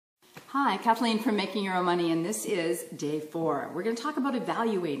Hi, Kathleen from Making Your Own Money, and this is day 4. We're going to talk about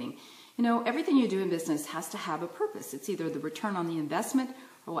evaluating. You know, everything you do in business has to have a purpose. It's either the return on the investment,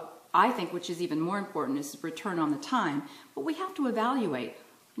 or what I think, which is even more important, is return on the time. But we have to evaluate,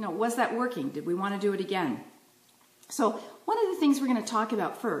 you know, was that working? Did we want to do it again? So one of the things we're going to talk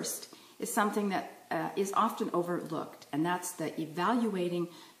about first is something that is often overlooked, and that's the evaluating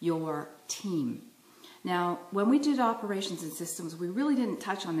your team. Now, when we did operations and systems, we really didn't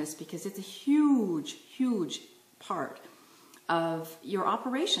touch on this because it's a huge, huge part of your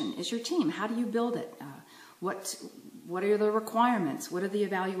operation is your team. How do you build it? What are the requirements? What are the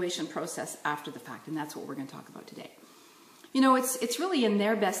evaluation process after the fact? And that's what we're going to talk about today. You know, it's really in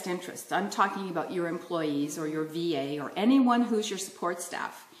their best interest. I'm talking about your employees or your VA or anyone who's your support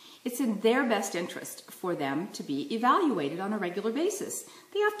staff. It's in their best interest for them to be evaluated on a regular basis.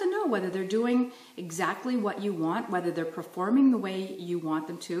 They have to know whether they're doing exactly what you want, whether they're performing the way you want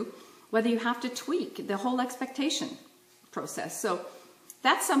them to, whether you have to tweak the whole expectation process. So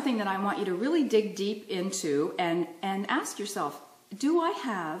that's something that I want you to really dig deep into and ask yourself, do I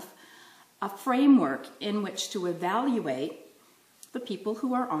have a framework in which to evaluate the people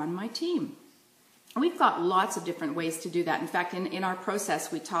who are on my team? We've got lots of different ways to do that. In fact, in our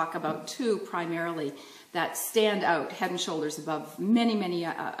process, we talk about 2 primarily that stand out head and shoulders above many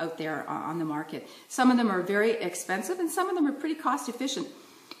out there on the market. Some of them are very expensive and some of them are pretty cost efficient.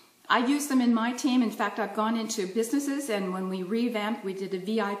 I use them in my team. In fact, I've gone into businesses, and when we revamped, we did a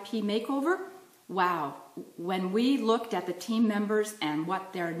VIP makeover. Wow. When we looked at the team members and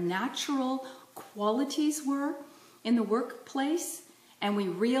what their natural qualities were in the workplace, and we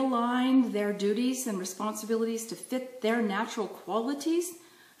realigned their duties and responsibilities to fit their natural qualities,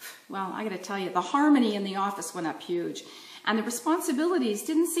 well, I got to tell you, the harmony in the office went up huge. And the responsibilities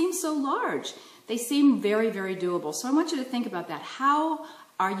didn't seem so large. They seemed very, very doable. So I want you to think about that. How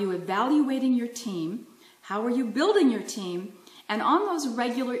are you evaluating your team? How are you building your team? And on those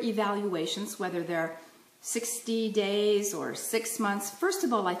regular evaluations, whether they're 60 days or 6 months, first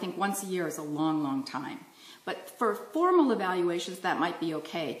of all, I think once a year is a long, long time. But for formal evaluations, that might be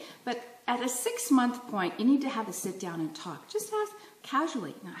okay. But at a 6-month point, you need to have a sit down and talk. Just ask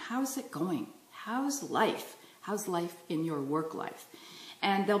casually, now, how's it going? How's life? How's life in your work life?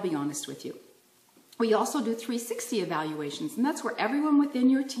 And they'll be honest with you. We also do 360 evaluations, and that's where everyone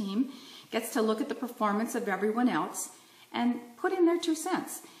within your team gets to look at the performance of everyone else and put in their 2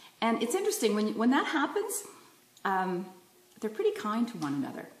 cents. And it's interesting, when that happens, they're pretty kind to one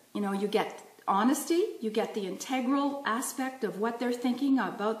another. You know, you get honesty, you get the integral aspect of what they're thinking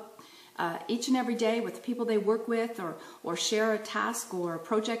about each and every day with the people they work with or share a task or a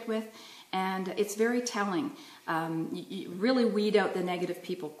project with, and it's very telling. You really weed out the negative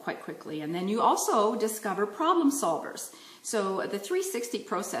people quite quickly, and then you also discover problem solvers. So the 360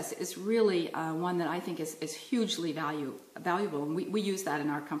 process is really one that I think is hugely valuable, and we use that in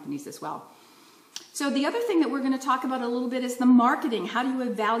our companies as well. So the other thing that we're going to talk about a little bit is the marketing. How do you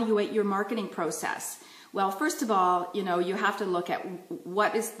evaluate your marketing process? Well, first of all, you know, you have to look at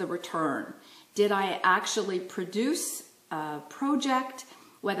what is the return. Did I actually produce a project,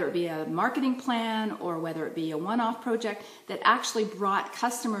 whether it be a marketing plan or whether it be a one-off project that actually brought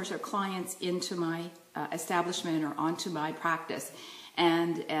customers or clients into my establishment or onto my practice?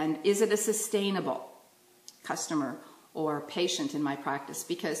 And is it a sustainable customer or patient in my practice?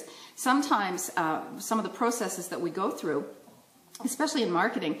 Because sometimes some of the processes that we go through, especially in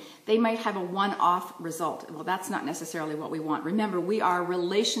marketing, they might have a one-off result. Well, that's not necessarily what we want. Remember, we are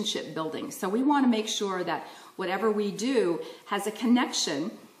relationship building, so we want to make sure that whatever we do has a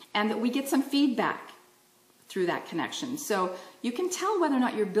connection and that we get some feedback through that connection. So you can tell whether or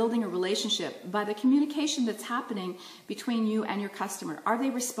not you're building a relationship by the communication that's happening between you and your customer. Are they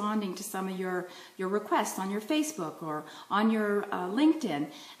responding to some of your requests on your Facebook or on your LinkedIn?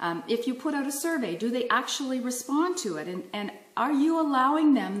 If you put out a survey, do they actually respond to it? And are you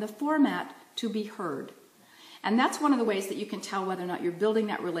allowing them the format to be heard? And that's one of the ways that you can tell whether or not you're building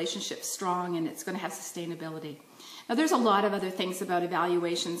that relationship strong and it's going to have sustainability. Now, there's a lot of other things about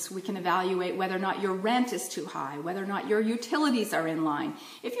evaluations. We can evaluate whether or not your rent is too high, whether or not your utilities are in line.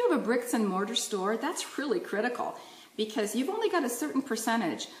 If you have a bricks and mortar store, that's really critical because you've only got a certain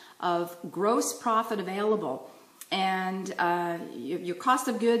percentage of gross profit available, and your cost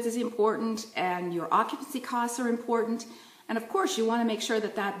of goods is important and your occupancy costs are important. And of course, you want to make sure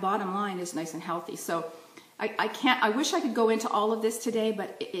that that bottom line is nice and healthy. So I wish I could go into all of this today,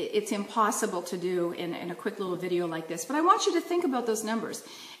 but it's impossible to do in a quick little video like this. But I want you to think about those numbers.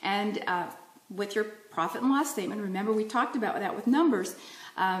 And with your profit and loss statement, remember we talked about that with numbers,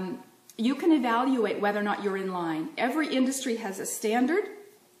 you can evaluate whether or not you're in line. Every industry has a standard,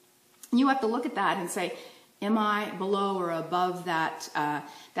 And you have to look at that and say, am I below or above that,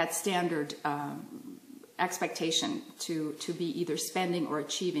 that standard expectation to be either spending or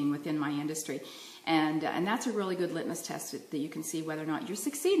achieving within my industry? And that's a really good litmus test that you can see whether or not you're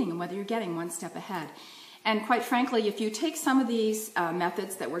succeeding and whether you're getting one step ahead. And quite frankly, if you take some of these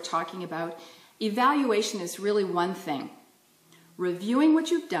methods that we're talking about, evaluation is really one thing. Reviewing what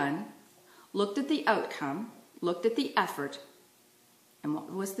you've done, looked at the outcome, looked at the effort, and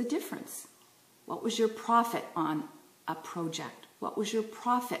what was the difference? What was your profit on a project? What was your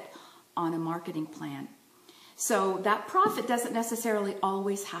profit on a marketing plan? So that profit doesn't necessarily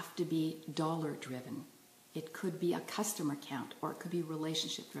always have to be dollar driven. It could be a customer count, or it could be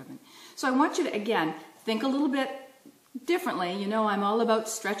relationship driven. So I want you to, again, think a little bit differently. You know, I'm all about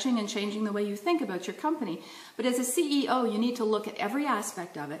stretching and changing the way you think about your company. But as a CEO, you need to look at every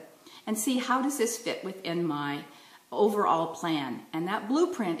aspect of it and see, how does this fit within my overall plan? And that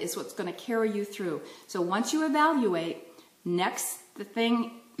blueprint is what's going to carry you through. So once you evaluate, the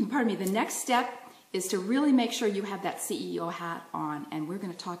next step is to really make sure you have that CEO hat on, and we're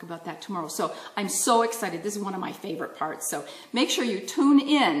going to talk about that tomorrow. So I'm so excited. This is one of my favorite parts. So make sure you tune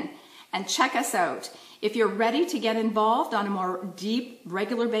in and check us out. If you're ready to get involved on a more deep,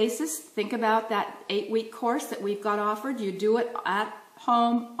 regular basis, think about that 8-week course that we've got offered. You do it at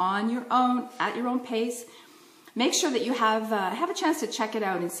home, on your own, at your own pace. Make sure that you have a chance to check it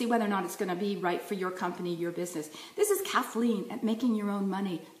out and see whether or not it's going to be right for your company, your business. This is Kathleen at Making Your Own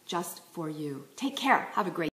Money just for you. Take care. Have a great day.